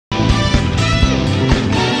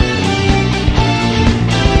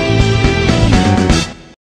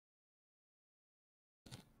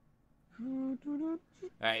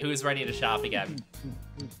Alright, who's ready to shop again?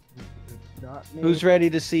 Not me. Who's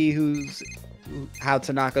ready to see how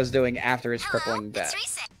Tanaka's doing after his crippling death?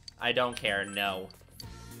 I don't care, no.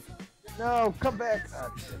 No, come back.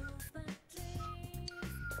 Oh, shit.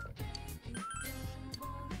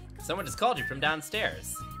 Someone just called you from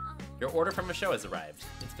downstairs. Your order from a show has arrived.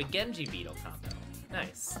 It's the Genji Beetle combo.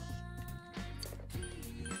 Nice.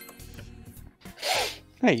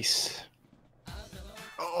 Nice.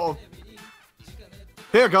 Oh.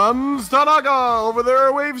 Here comes Tanaka! Over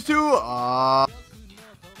there, waves 2! Are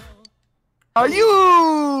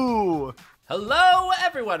you? Hello,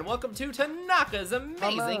 everyone! Welcome to Tanaka's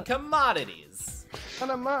Amazing Commodities.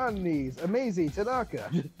 Hanamani's amazing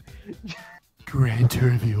Tanaka. Grantor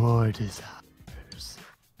of your desires.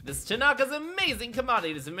 This is Tanaka's Amazing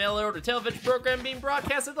Commodities, a mail-order television program being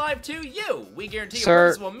broadcasted live to you. We guarantee your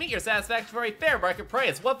purchase will meet your satisfaction for a fair market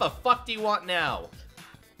price. What the fuck do you want now?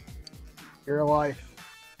 Your life.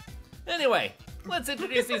 Anyway, let's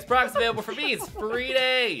introduce these products available for these free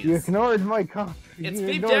days. You ignored my comment. It's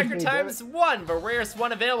Beef Decker times 1, the rarest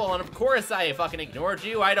one available, and of course I fucking ignored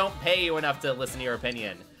you. I don't pay you enough to listen to your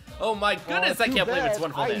opinion. Oh my goodness, I can't believe its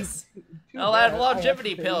wonderfulness. I'll add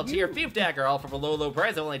longevity pill to your Beef Dagger, all for a low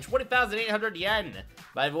price of only 20,800 yen.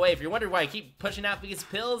 By the way, if you're wondering why I keep pushing out these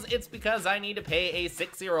pills, it's because I need to pay a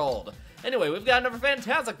 6-year-old. Anyway, we've got another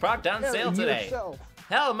fantastic product on sale today.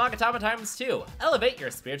 Hell Magatama times 2. Elevate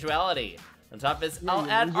your spirituality. On top of this, I'll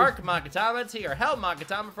add Arc Magatama to your Hell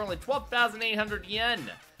Magatama for only 12,800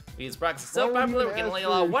 yen. These products are so popular we can only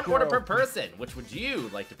allow one order per person. Which would you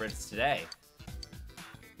like to purchase today?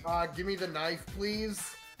 Give me the knife,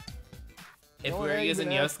 please. If we were using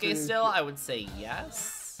Yosuke still, I would say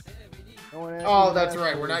yes. Oh, that's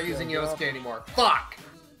right. We're not using Yosuke anymore. Fuck!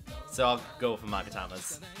 So I'll go with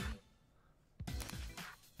Magatamas.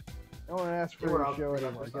 No one asked for your show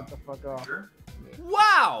anymore. Get the fuck off.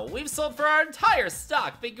 Wow! We've sold for our entire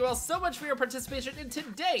stock. Thank you all so much for your participation in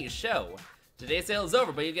today's show. Today's sale is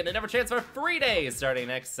over, but you get another chance for 3 days starting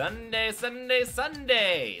next Sunday.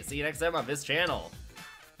 See you next time on this channel.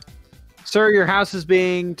 Sir, your house is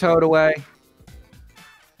being towed away.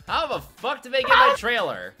 How the fuck did they get my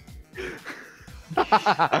trailer?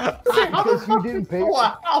 Because you didn't pay.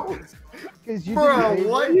 Wow! Because you Bro, didn't pay.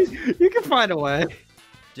 what? You can find a way.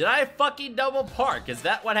 Did I fucking double park? Is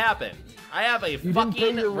that what happened? I have a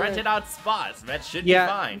fucking rented out spot, so that should be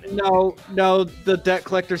fine. No, the debt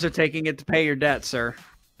collectors are taking it to pay your debt, sir.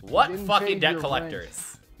 What fucking debt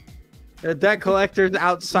collectors? The debt collectors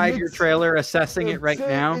outside your trailer assessing it right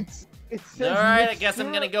now. Alright, I guess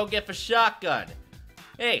I'm gonna go get the shotgun.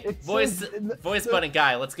 Hey, voice button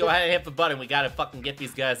guy, let's go ahead and hit the button. We gotta fucking get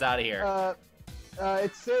these guys out of here.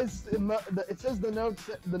 It says the note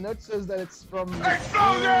says that it's from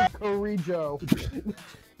Corrijo.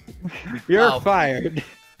 You're fired.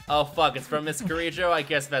 Oh fuck, it's from Miss Corrijo? I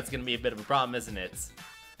guess that's gonna be a bit of a problem, isn't it?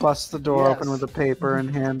 Bust the door open with a paper in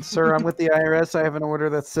hand. Sir, I'm with the IRS. I have an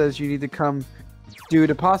order that says you need to come due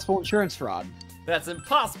to possible insurance fraud. That's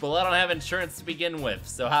impossible. I don't have insurance to begin with,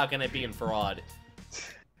 so how can I be in fraud?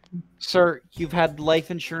 Sir, you've had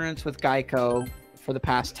life insurance with Geico for the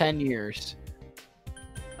past 10 years.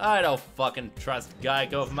 I don't fucking trust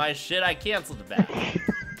Geico with my shit. I canceled the bet.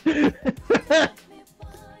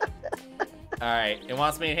 Alright, it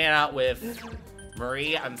wants me to hang out with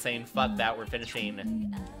Marie. I'm saying fuck that. We're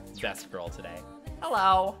finishing Best Girl today.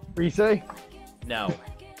 Hello. Risei? No.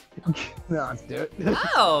 No, let's do it.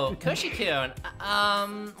 Oh, Koshi-kun.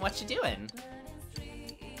 What you doing?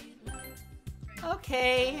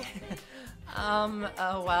 Okay.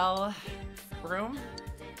 Well, room?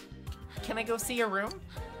 Can I go see your room?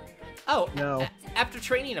 Oh, no. After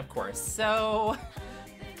training, of course. So,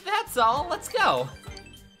 that's all. Let's go.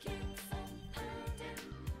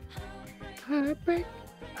 Heartbreak.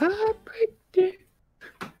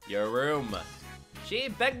 Your room. She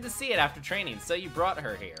begged to see it after training, so you brought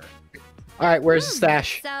her here. All right, where's the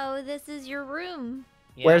stash? So this is your room.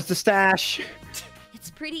 Yeah. Where's the stash? It's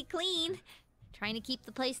pretty clean. Trying to keep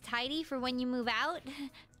the place tidy for when you move out.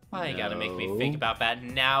 Why you gotta make me think about that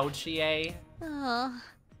now, Chie? Oh.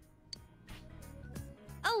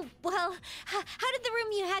 Oh, well, how did the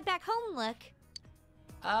room you had back home look?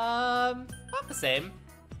 About the same.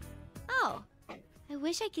 Oh, I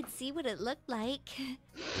wish I could see what it looked like.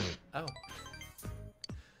 Oh.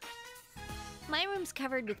 My room's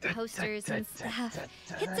covered with posters and stuff.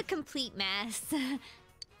 It's a complete mess.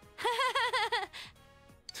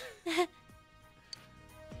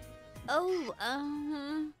 Oh,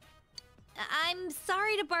 I'm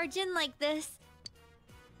sorry to barge in like this.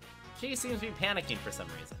 She seems to be panicking for some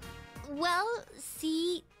reason. Well,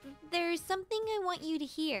 see, there's something I want you to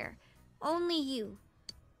hear. Only you.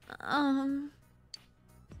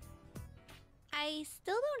 I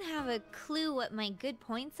still don't have a clue what my good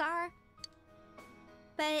points are,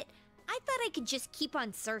 but I thought I could just keep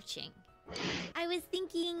on searching. I was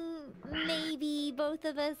thinking maybe both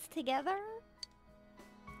of us together?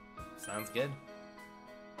 Sounds good.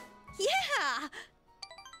 Yeah!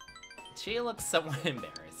 She looks somewhat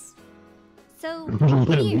embarrassed. So,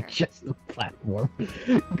 Literally here, just the platform.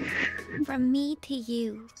 from me to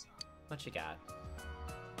you. What you got?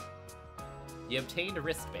 You obtained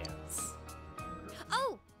wristbands.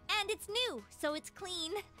 Oh, and it's new, so it's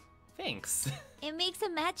clean. Thanks. It makes a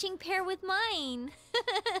matching pair with mine.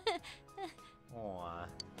 Aww.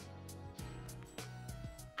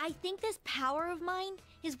 I think this power of mine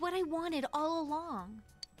is what I wanted all along.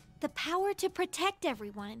 The power to protect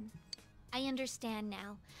everyone. I understand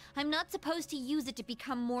now. I'm not supposed to use it to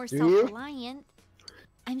become more self-reliant.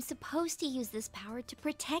 I'm supposed to use this power to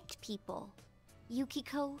protect people.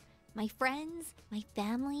 Yukiko, my friends, my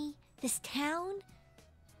family, this town,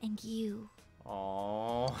 and you.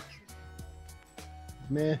 Aww.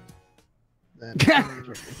 Meh.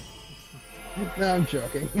 No, I'm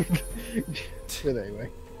joking. But anyway.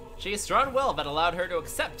 Chie's strong will that allowed her to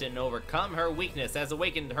accept and overcome her weakness has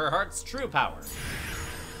awakened her heart's true power.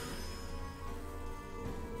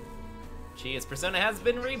 Chie's persona has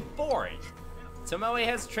been reborn. Tomoe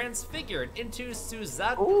has transfigured into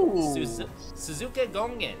Suzuka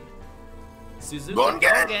Gongen. Suzuka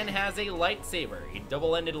Gongen has a lightsaber, a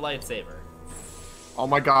double-ended lightsaber. Oh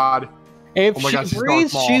my god. If Oh my God, she she's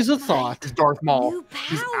breathes, Darth Maul. she's a thought. She's Darth Maul. New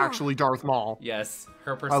She's power. actually Darth Maul. Yes,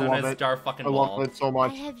 her I persona love is it. Darth fucking I Maul. love it so I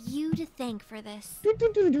much. have you to thank for this.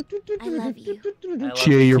 I love you. I love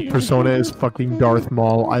Chie, you your too. persona is fucking Darth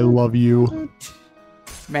Maul. I love you.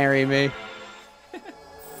 Marry me.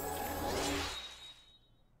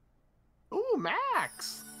 Ooh,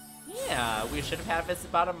 Max. Yeah, we should have had this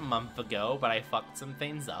about a month ago, but I fucked some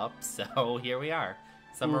things up, so here we are.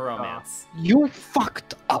 Summer romance. You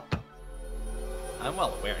fucked up. I'm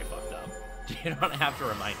well aware I fucked up. You don't have to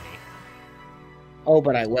remind me. Oh,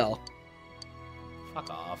 but I will.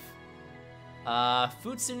 Fuck off.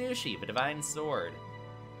 Futsunushi, the Divine Sword.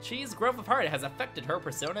 Chie's growth of heart has affected her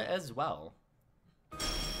persona as well.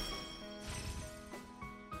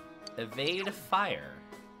 Evade fire.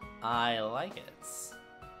 I like it.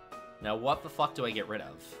 Now what the fuck do I get rid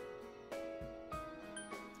of?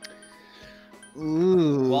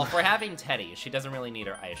 Ooh. Well, if we're having Teddy, she doesn't really need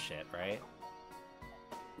her ice shit, right?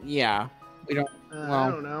 Yeah. We don't. I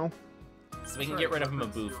don't know. So we can get rid of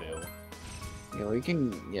Mabufu. Yeah, we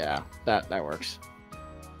can. Yeah, that works.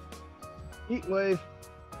 Heat wave.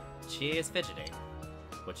 Chie is fidgeting.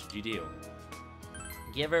 What should you do?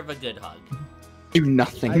 Give her the good hug. Do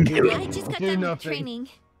nothing. I do. I just got Do done with nothing. training.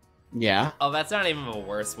 Yeah. Oh, that's not even the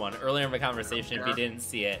worst one. Earlier in the conversation, if you didn't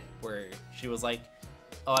see it, where she was like,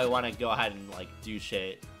 oh, I want to go ahead and, like, do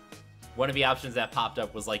shit. One of the options that popped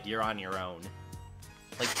up was, like, you're on your own.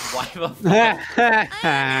 Like, why the fuck?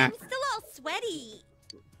 I'm still all sweaty.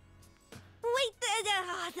 Wait,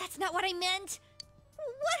 that's not what I meant.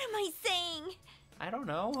 What am I saying? I don't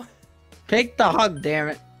know. Take the hug, damn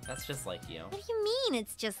it. That's just like you. What do you mean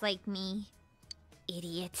it's just like me?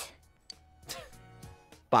 Idiot.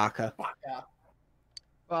 Baka.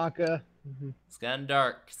 Baka. It's gotten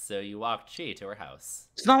dark, so you walk Chie to her house.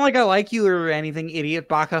 It's not like I like you or anything, idiot.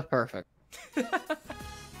 Baka, perfect.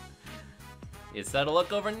 You set a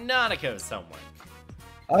look over Nanako's homework.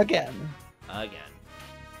 Again. Again.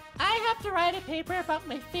 I have to write a paper about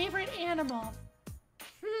my favorite animal.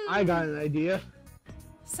 I got an idea.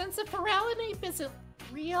 Since a Feralinape isn't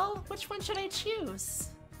real, which one should I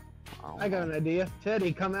choose? I got an idea.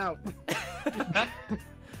 Teddy, come out.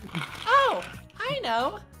 Oh, I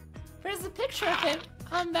know. There's a picture of it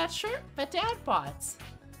on that shirt that Dad bought.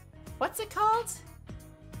 What's it called?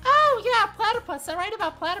 Oh, yeah, platypus. I write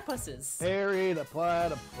about platypuses. Harry the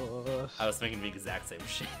platypus. I was thinking the exact same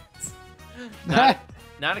shit.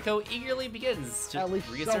 Nanako eagerly begins to At least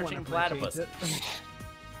researching someone appreciates platypuses. it.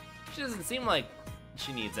 She doesn't seem like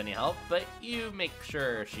she needs any help, but you make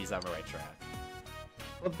sure she's on the right track.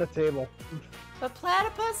 Flip the table. The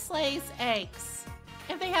platypus lays eggs,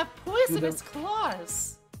 and they have poisonous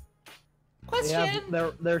claws. Question.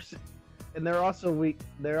 They're also weak.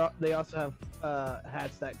 They also have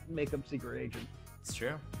hats that make them secret agents. It's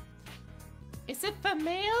true. Is it the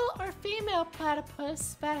male or female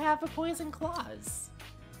platypus that have the poison claws?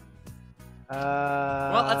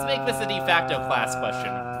 Well, let's make this a de facto class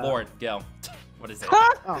question. Lord, go. What is it?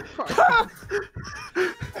 Oh, fuck.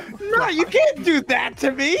 No, you can't do that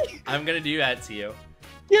to me. I'm gonna do that to you.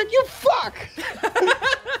 You fuck.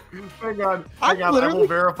 Hang on. I'm I will literally-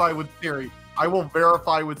 verify with Siri. I will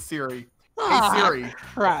verify with Siri. Hey Siri.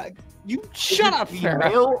 Right. You shut up,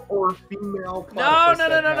 Farrah. Male or female? No.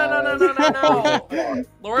 No.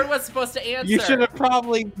 Lord was supposed to answer. You should have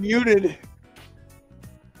probably muted.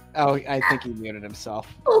 Oh, I think he muted himself.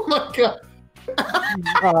 Oh my god.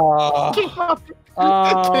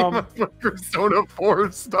 Persona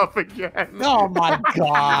 4 stuff again. Oh my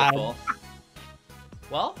god.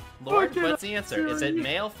 Well, Lord, what's the answer? Is it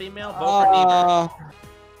male, female, both, or neither?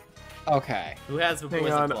 Okay. Who has the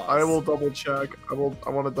Hang on, claws? I will double check. I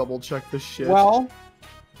want to double check this shit. Well,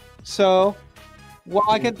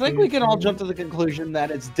 I can think we can all jump to the conclusion that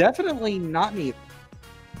it's definitely not neither.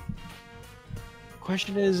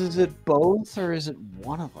 Question is it both or is it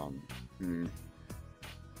one of them?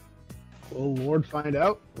 Will Lord find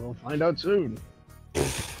out? We'll find out soon.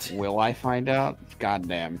 Will I find out?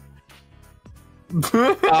 Goddamn.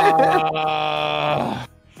 Hey,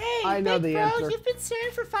 I know big the bro, answer. you've been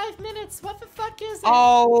staring for 5 minutes. What the fuck is it?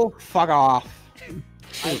 Oh, fuck off.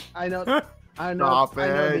 I know Stop I know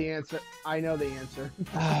it. the answer. I know the answer.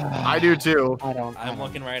 I do too. I'm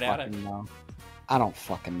looking right at it. Know. I don't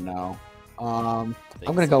fucking know. I'm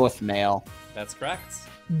gonna go with male. That's correct.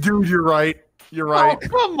 Dude, you're right. You're right. Oh,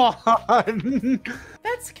 come on.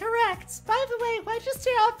 That's correct. By the way, why'd you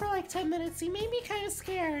stay out for like 10 minutes? You made me kind of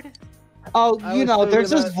scared. Oh, I you was know, thinking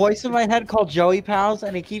there's this about- voice in my head called Joey Pals,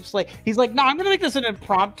 and he's like, no, I'm gonna make this an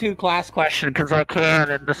impromptu class question because I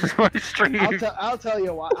can, and this is my stream. I'll tell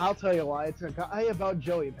you why. I'll tell you why. It's a guy about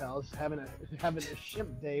Joey Pals having a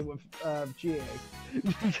shimp day with Chie.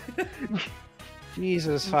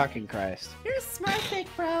 Jesus fucking Christ. You're smart, big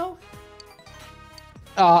bro.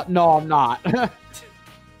 No, I'm not.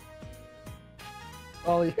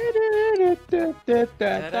 Oh, yeah.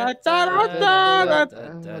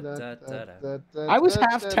 I was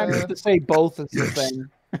half tempted to say both as the thing.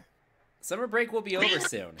 Summer break will be over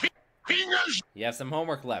soon. You have some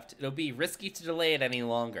homework left. It'll be risky to delay it any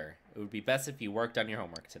longer. It would be best if you worked on your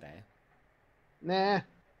homework today. Nah.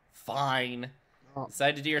 Fine. Oh.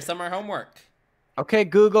 Decide to do your summer homework. Okay,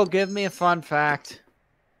 Google, give me a fun fact.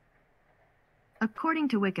 According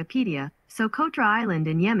to Wikipedia, Socotra Island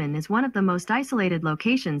in Yemen is one of the most isolated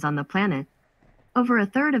locations on the planet. Over a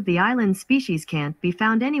third of the island's species can't be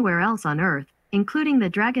found anywhere else on Earth, including the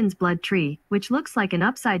dragon's blood tree, which looks like an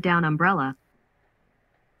upside-down umbrella.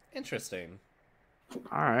 Interesting.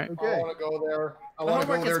 All right. I Okay. want to go there. I The want to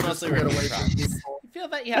go homework there is just to mostly get written away from prompts. people. You feel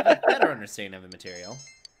that you have a better understanding of the material.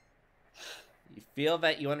 You feel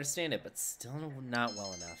that you understand it, but still not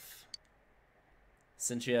well enough.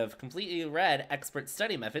 Since you have completely read expert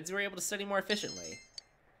study methods, you were able to study more efficiently.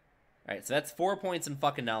 Alright, so that's 4 points in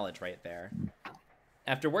fucking knowledge right there.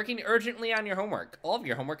 After working urgently on your homework, all of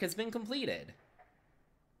your homework has been completed.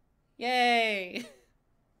 Yay!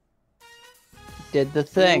 Did the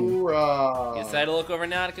thing. Hoorah. You decided to look over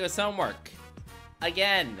Nanako's homework.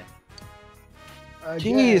 Again.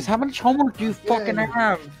 Jeez, how much homework do you fucking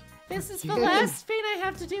have? This is the last thing I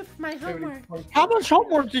have to do for my homework. How much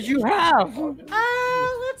homework did you have?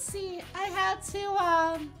 Let's see. I had to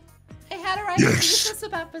write a thesis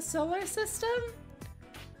about the solar system.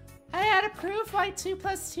 I had to prove why 2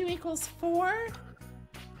 + 2 = 4.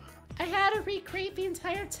 I had to recreate the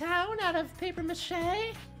entire town out of paper mache.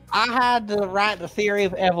 I had to write the theory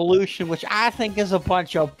of evolution, which I think is a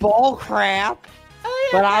bunch of bull crap. Oh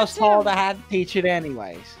yeah, But I that was told too. I had to teach it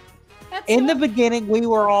anyways. That's In the what- beginning, we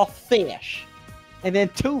were all fish. And then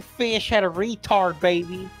 2 fish had a retard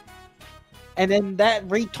baby. And then that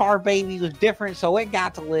retard baby was different, so it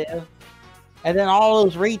got to live. And then all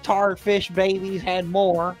those retard fish babies had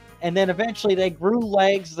more. And then eventually they grew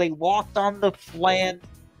legs, they walked on the land.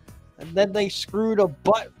 And then they screwed a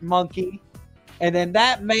butt monkey. And then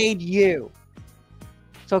that made you.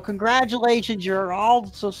 So congratulations, you're all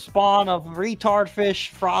the spawn of retard fish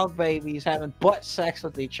frog babies having butt sex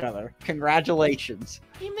with each other. Congratulations.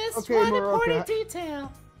 You missed Okay, one Moroka. important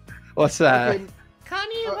detail. What's that? Okay,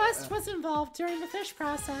 Kanye West was involved during the fish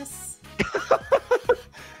process.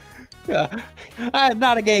 I'm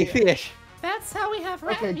not a gay fish. That's how we have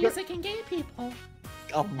rap Okay, music and gay people.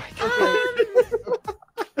 Oh my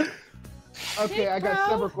god. okay, I got Bro.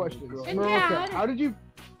 several questions. And Moroka, Dad. how did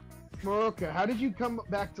you come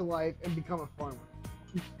back to life and become a farmer?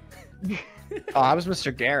 Oh, I was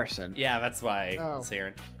Mr. Garrison. Yeah, that's why Oh. it's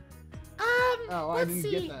here. Oh, I let's didn't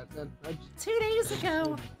see. get that. Then I just, 2 days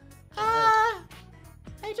ago.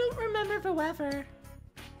 I don't remember the weather.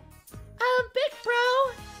 Big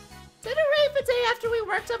bro, did it rain the day after we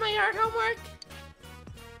worked on my art homework?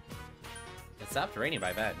 It stopped raining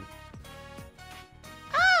by then.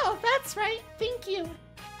 Oh, that's right. Thank you.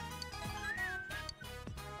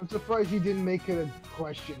 I'm surprised you didn't make it a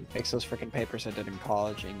question. Fix those freaking papers I did in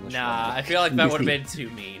college, English. Nah, one. I feel like that would have been too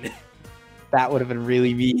mean. That would have been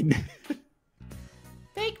really mean.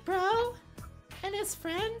 Fake Bro and his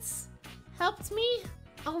friends helped me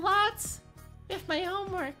a lot with my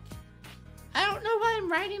homework. I don't know why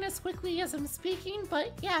I'm writing as quickly as I'm speaking,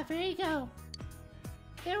 but yeah, there you go.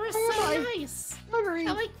 They were so nice. Stuttering.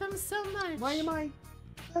 I like them so much. Why am I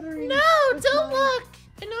stuttering? No, That's don't mine. look.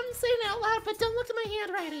 I know I'm saying it out loud, but don't look at my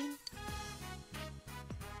handwriting.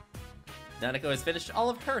 Nanako has finished all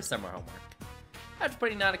of her summer homework. After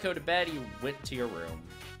putting Nanako to bed, you went to your room.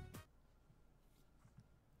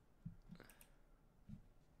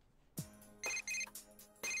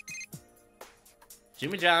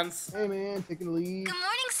 Jimmy Johns. Hey man, taking the lead. Good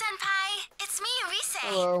morning, Senpai. It's me, Rise.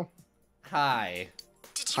 Hello. Hi.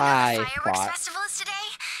 Did you know Hi, the fireworks Bot. festival is today?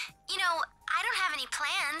 You know, I don't have any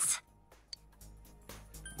plans.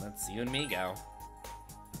 Let's you and me go.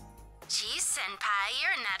 Geez, Senpai,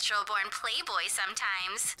 you're a natural-born playboy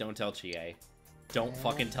sometimes. Don't tell Chie. Don't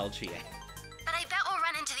fucking tell Chie. But I bet we'll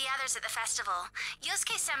run into the others at the festival.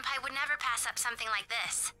 Yosuke Senpai would never pass up something like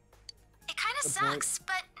this. It kind of Good point. sucks,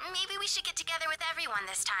 but maybe we should get together with everyone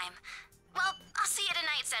this time. Well, I'll see you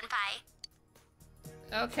tonight, Senpai.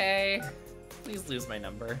 Okay. Please lose my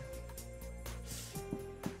number.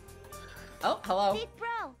 Oh, hello. Big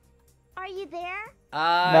bro, are you there? No.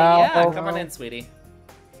 Yeah, come on in, sweetie.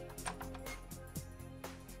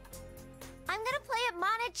 I'm gonna play at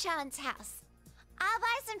Mana-chan's house. I'll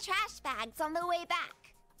buy some trash bags on the way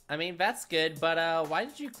back. I mean, that's good, but why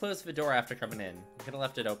did you close the door after coming in? You could have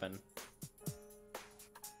left it open.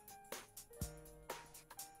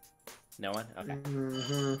 No one? Okay.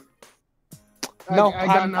 No, I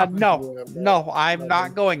got nothing to do with that. no, I'm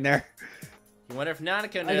not going there. You wonder if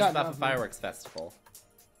Nanako I knows got about the nothing. fireworks festival.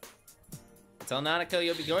 Tell Nanako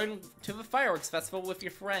you'll be going to the fireworks festival with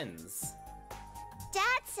your friends.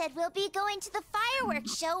 Dad said we'll be going to the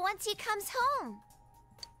fireworks show once he comes home.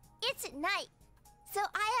 It's at night, so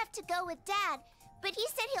I have to go with Dad, but he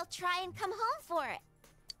said he'll try and come home for it.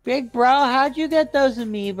 Big bro, how'd you get those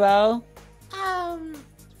amiibo?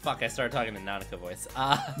 Fuck, I started talking in Nanako voice.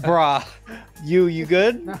 Bruh, you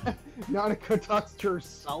good? Nanako talks to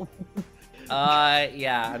herself.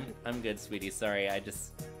 Yeah, I'm good, sweetie. Sorry, I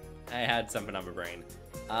had something on my brain.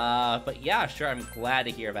 But yeah, sure, I'm glad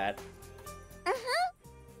to hear that.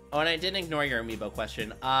 Oh, and I didn't ignore your amiibo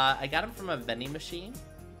question. I got them from a vending machine.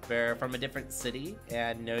 They're from a different city,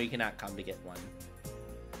 and no, you cannot come to get one.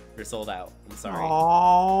 They're sold out. I'm sorry.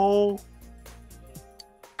 Oh.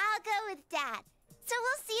 I'll go with Dad, so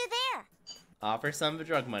we'll see you there. Offer some of the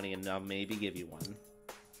drug money, and I'll maybe give you one.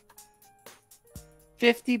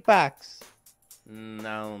 $50.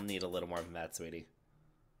 I'll need a little more than that, sweetie.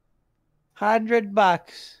 $100.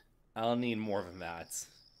 I'll need more than that.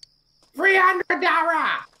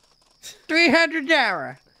 $300!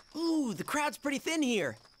 $300. Ooh, the crowd's pretty thin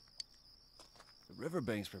here. The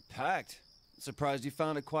riverbanks were packed. Surprised you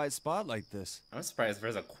found a quiet spot like this. I'm surprised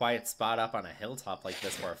there's a quiet spot up on a hilltop like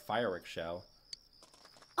this for a fireworks show.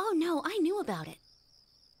 Oh no, I knew about it.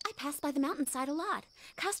 I pass by the mountainside a lot.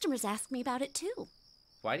 Customers ask me about it too.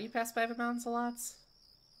 Why do you pass by the mountains a lot?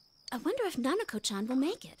 I wonder if Nanako-chan will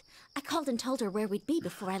make it. I called and told her where we'd be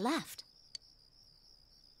before I left.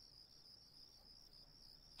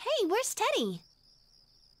 Hey, where's Teddy?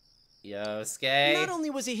 Yosuke. Not only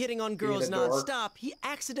was he hitting on girls the door. non-stop, he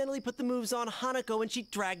accidentally put the moves on Hanako and she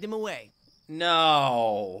dragged him away.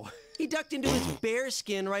 No. He ducked into his bear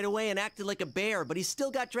skin right away and acted like a bear, but he still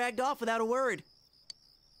got dragged off without a word.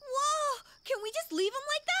 Whoa! Can we just leave him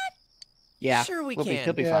like that? Yeah, Sure we he'll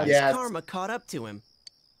can. be Yeah. fine. Yeah. His karma caught up to him.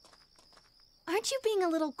 Aren't you being a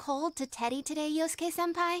little cold to Teddy today,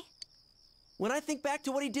 Yosuke-senpai? When I think back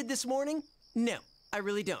to what he did this morning, no, I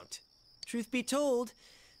really don't. Truth be told,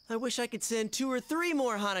 I wish I could send 2 or 3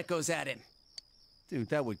 more Hanakos at him. Dude,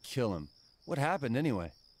 that would kill him. What happened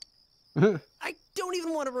anyway? I don't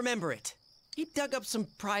even want to remember it. He dug up some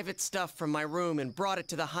private stuff from my room and brought it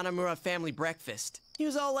to the Hanamura family breakfast. He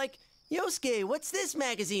was all like, Yosuke, what's this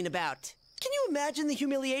magazine about? Can you imagine the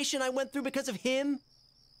humiliation I went through because of him?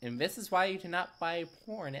 And this is why you do not buy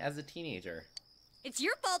porn as a teenager. It's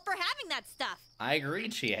your fault for having that stuff. I agree,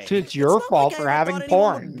 Chie. It's your It's not fault like I for ever having thought anyone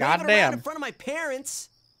porn. would wave it around in Goddamn. front of my parents.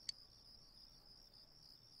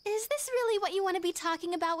 Is this really what you want to be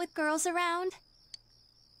talking about with girls around?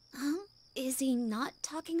 Huh? Is he not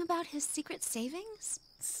talking about his secret savings?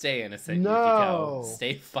 Stay innocent, No. Yukiko.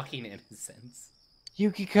 Stay fucking innocent.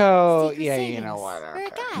 Yukiko. Secret Yeah, savings you know what? For a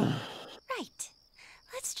okay. guy. Right.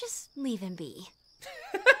 Let's just leave him be.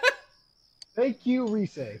 Thank you,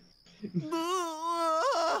 Rise.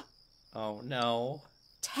 Oh no.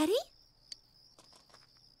 Teddy?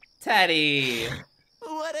 Teddy.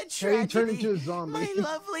 What a Teddy tragedy. turned into a zombie. My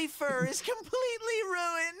lovely fur is completely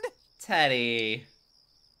ruined. Teddy.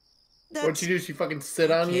 What'd she do? She fucking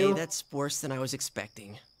sit on you? That's worse than I was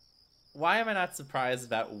expecting. Why am I not surprised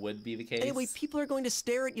that would be the case? Anyway, people are going to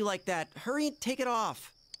stare at you like that. Hurry and take it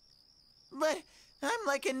off. But I'm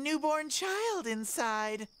like a newborn child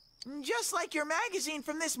inside. Just like your magazine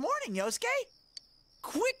from this morning, Yosuke.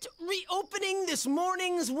 Quit reopening this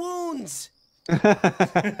morning's wounds. There they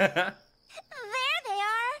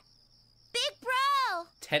are. Big bro.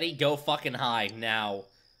 Teddy, go fucking hide now.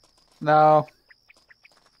 No.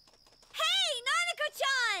 Hey,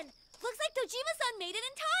 Nanako-chan. Looks like Dojima-san made it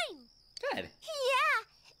in time. Good. Yeah,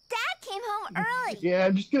 Dad came home early. Yeah,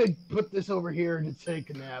 I'm just gonna put this over here and take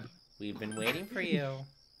a nap. We've been waiting for you.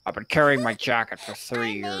 I've been carrying my jacket for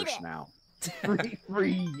 3 years now.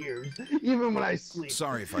 3 years, even when I sleep.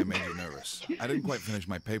 Sorry if I made you nervous. I didn't quite finish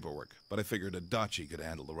my paperwork, but I figured Adachi could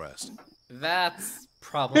handle the rest. That's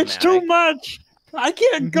problematic. It's too much. I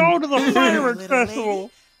can't go to the fireworks festival.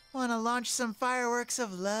 Want to launch some fireworks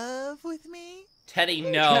of love with me? Teddy,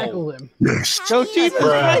 no. Tackle him. Yes. Dojima's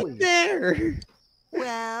right there.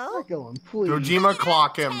 Well, Tackle him, please. Dojima,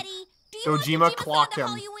 clock him. Teddy, do you want Dojima, Dojima-san clock to him.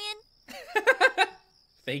 haul you in?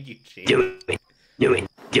 Thank you, Chie. Do it.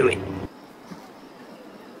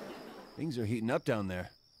 Things are heating up down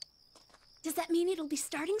there. Does that mean it'll be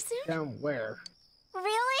starting soon? Down where?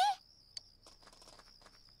 Really?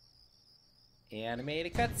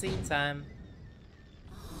 Animated cutscene time.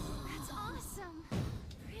 That's awesome.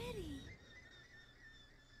 Pretty.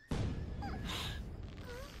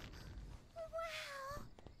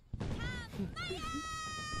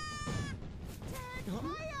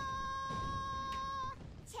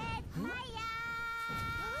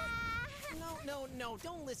 No,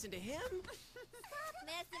 don't listen to him. Stop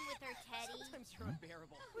messing with her, Teddy. Sometimes you're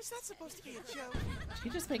unbearable. was that supposed to be a joke? Did he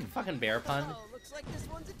just make a fucking bear pun? Oh, looks like this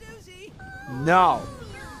one's a doozy. No.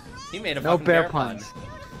 He made a No fucking bear bear pun. puns.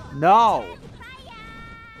 No.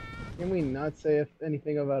 Can we not say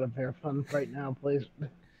anything about a bear pun right now, please?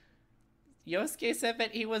 Yosuke said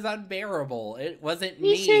that he was unbearable. It wasn't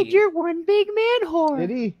me. He said you're one big man whore. Did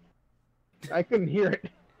he? I couldn't hear it.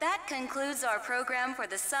 That concludes our program for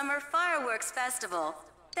the Summer Fireworks Festival.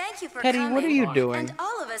 Thank you for Teddy, coming. what are you doing? And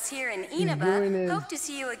all of us here in doing Inaba his- hope to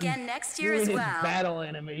see you again next year Doing as his well. battle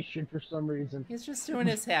animation for some reason. He's just doing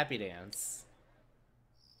his happy dance.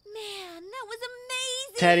 Man, that was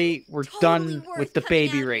amazing. Teddy, we're Totally done worth with the coming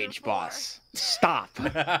baby out rage, here for. boss. Stop.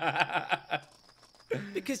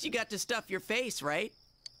 Because you got to stuff your face, right?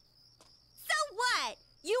 So what?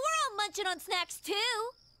 You were all munching on snacks too.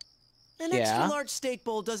 An extra large steak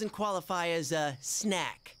bowl doesn't qualify as a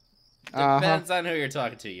snack. Depends on who you're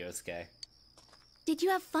talking to, Yosuke. Did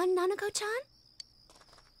you have fun, Nanako-chan?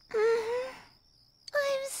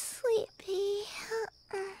 I'm sleepy.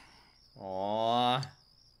 Aww.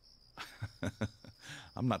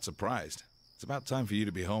 I'm not surprised. It's about time for you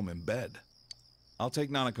to be home in bed. I'll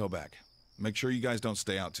take Nanako back. Make sure you guys don't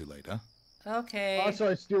stay out too late, huh? Okay. Also,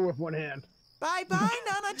 I steer with one hand. Bye-bye,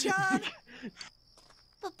 Nana-chan.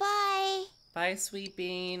 Bye-bye. Bye, sweet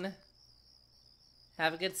bean.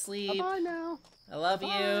 Have a good sleep. Bye now. I love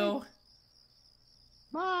you.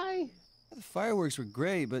 Bye. The fireworks were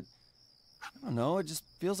great, but I don't know. It just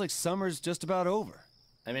feels like summer's just about over.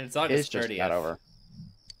 I mean, it's It's August just 30th. not over.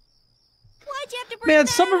 Why'd you have to bring Man,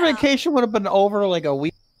 that summer up? vacation would have been over like a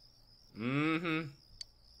week. Mm-hmm.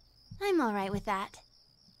 I'm all right with that.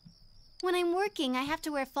 When I'm working, I have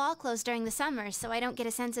to wear fall clothes during the summer so I don't get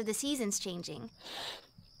a sense of the seasons changing.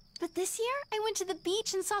 But this year, I went to the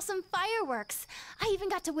beach and saw some fireworks. I even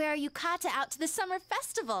got to wear a yukata out to the summer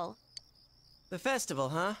festival. The festival,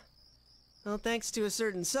 huh? Well, thanks to a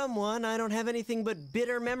certain someone, I don't have anything but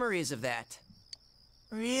bitter memories of that.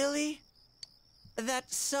 Really?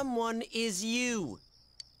 That someone is you.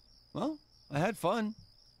 Well, I had fun.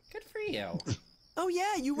 Good for you. Oh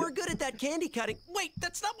yeah, you were good at that candy cutting. Wait,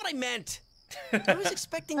 that's not what I meant. I was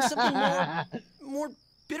expecting something more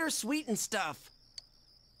bittersweet and stuff.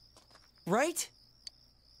 Right?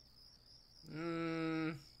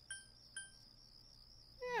 Yeah,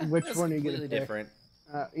 Which that's one are you gonna completely pick? different.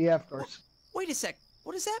 Yeah, of course. Wait a sec.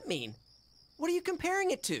 What does that mean? What are you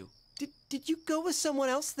comparing it to? Did you go with someone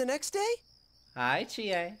else the next day? Hi,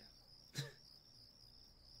 Chie.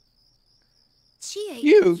 Chie,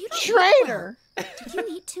 You don't look traitor! well. Did you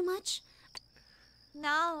eat too much?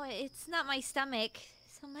 No, it's not my stomach.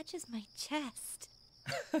 So much as my chest.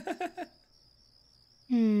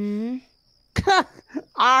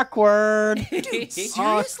 Awkward. Dude,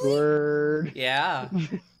 seriously? Awkward. Yeah.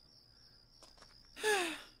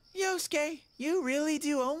 Yosuke, you really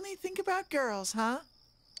do only think about girls, huh?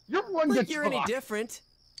 You're one like to you're talk. any different.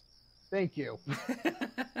 Thank you.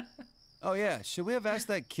 Oh yeah, should we have asked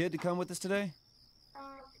that kid to come with us today?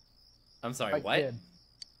 I'm sorry, Right what? kid.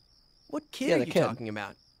 What kid Yeah, are the you kid. talking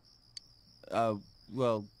about?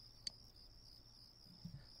 Well,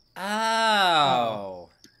 Oh.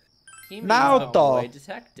 He means Now the boy though.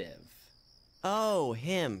 detective. Oh,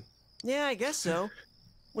 him. Yeah, I guess so.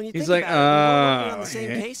 When you He's think like, about it, we were working on oh, the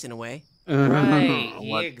same yeah. case in a way. Right, he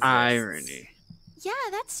What exists. irony. Yeah,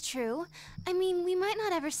 that's true. I mean, we might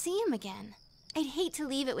not ever see him again. I'd hate to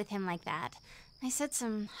leave it with him like that. I said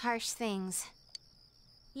some harsh things.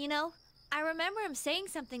 You know, I remember him saying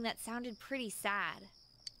something that sounded pretty sad.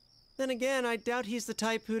 Then again, I doubt he's the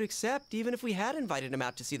type who'd accept, even if we had invited him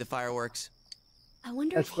out to see the fireworks. I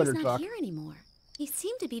wonder That's if he's glitter not talk. here anymore. He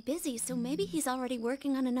seemed to be busy, so maybe he's already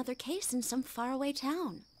working on another case in some faraway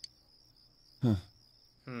town.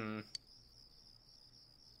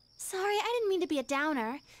 Sorry, I didn't mean to be a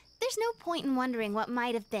downer. There's no point in wondering what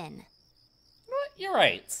might have been. What? You're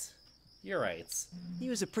right. You're right. He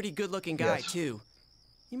was a pretty good-looking guy, Yes. too.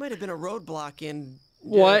 He might have been a roadblock in...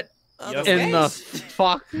 What other in the ways.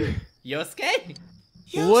 fuck? Yosuke?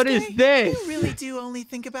 What is this? You really do only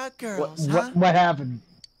think about girls, huh? What happened?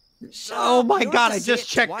 Oh my You don't god, have I to say just it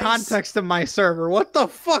checked twice. context of my server. What the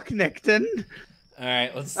fuck, Nickten?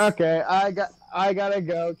 Alright, let's... Okay, I gotta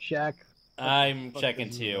go check. I'm checking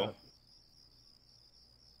too.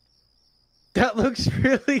 That looks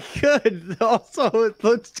really good. Also, it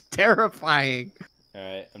looks terrifying.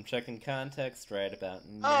 Alright, I'm checking context right about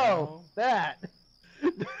now. Oh, that.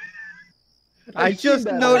 I I've just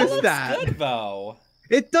seen that. noticed That that. looks good, though.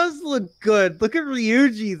 It does look good. Look at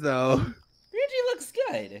Ryuji, though. Ryuji looks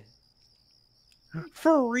good.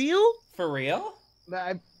 For real? For real?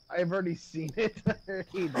 I've already seen it.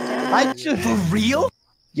 I just... For real?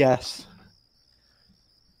 Yes.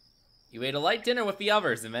 You ate a light dinner with the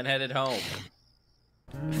others and then headed home.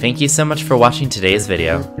 Thank you so much for watching today's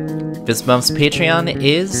video. This month's Patreon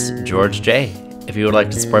is George J. If you would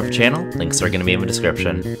like to support the channel, links are going to be in the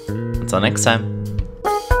description. Until next time.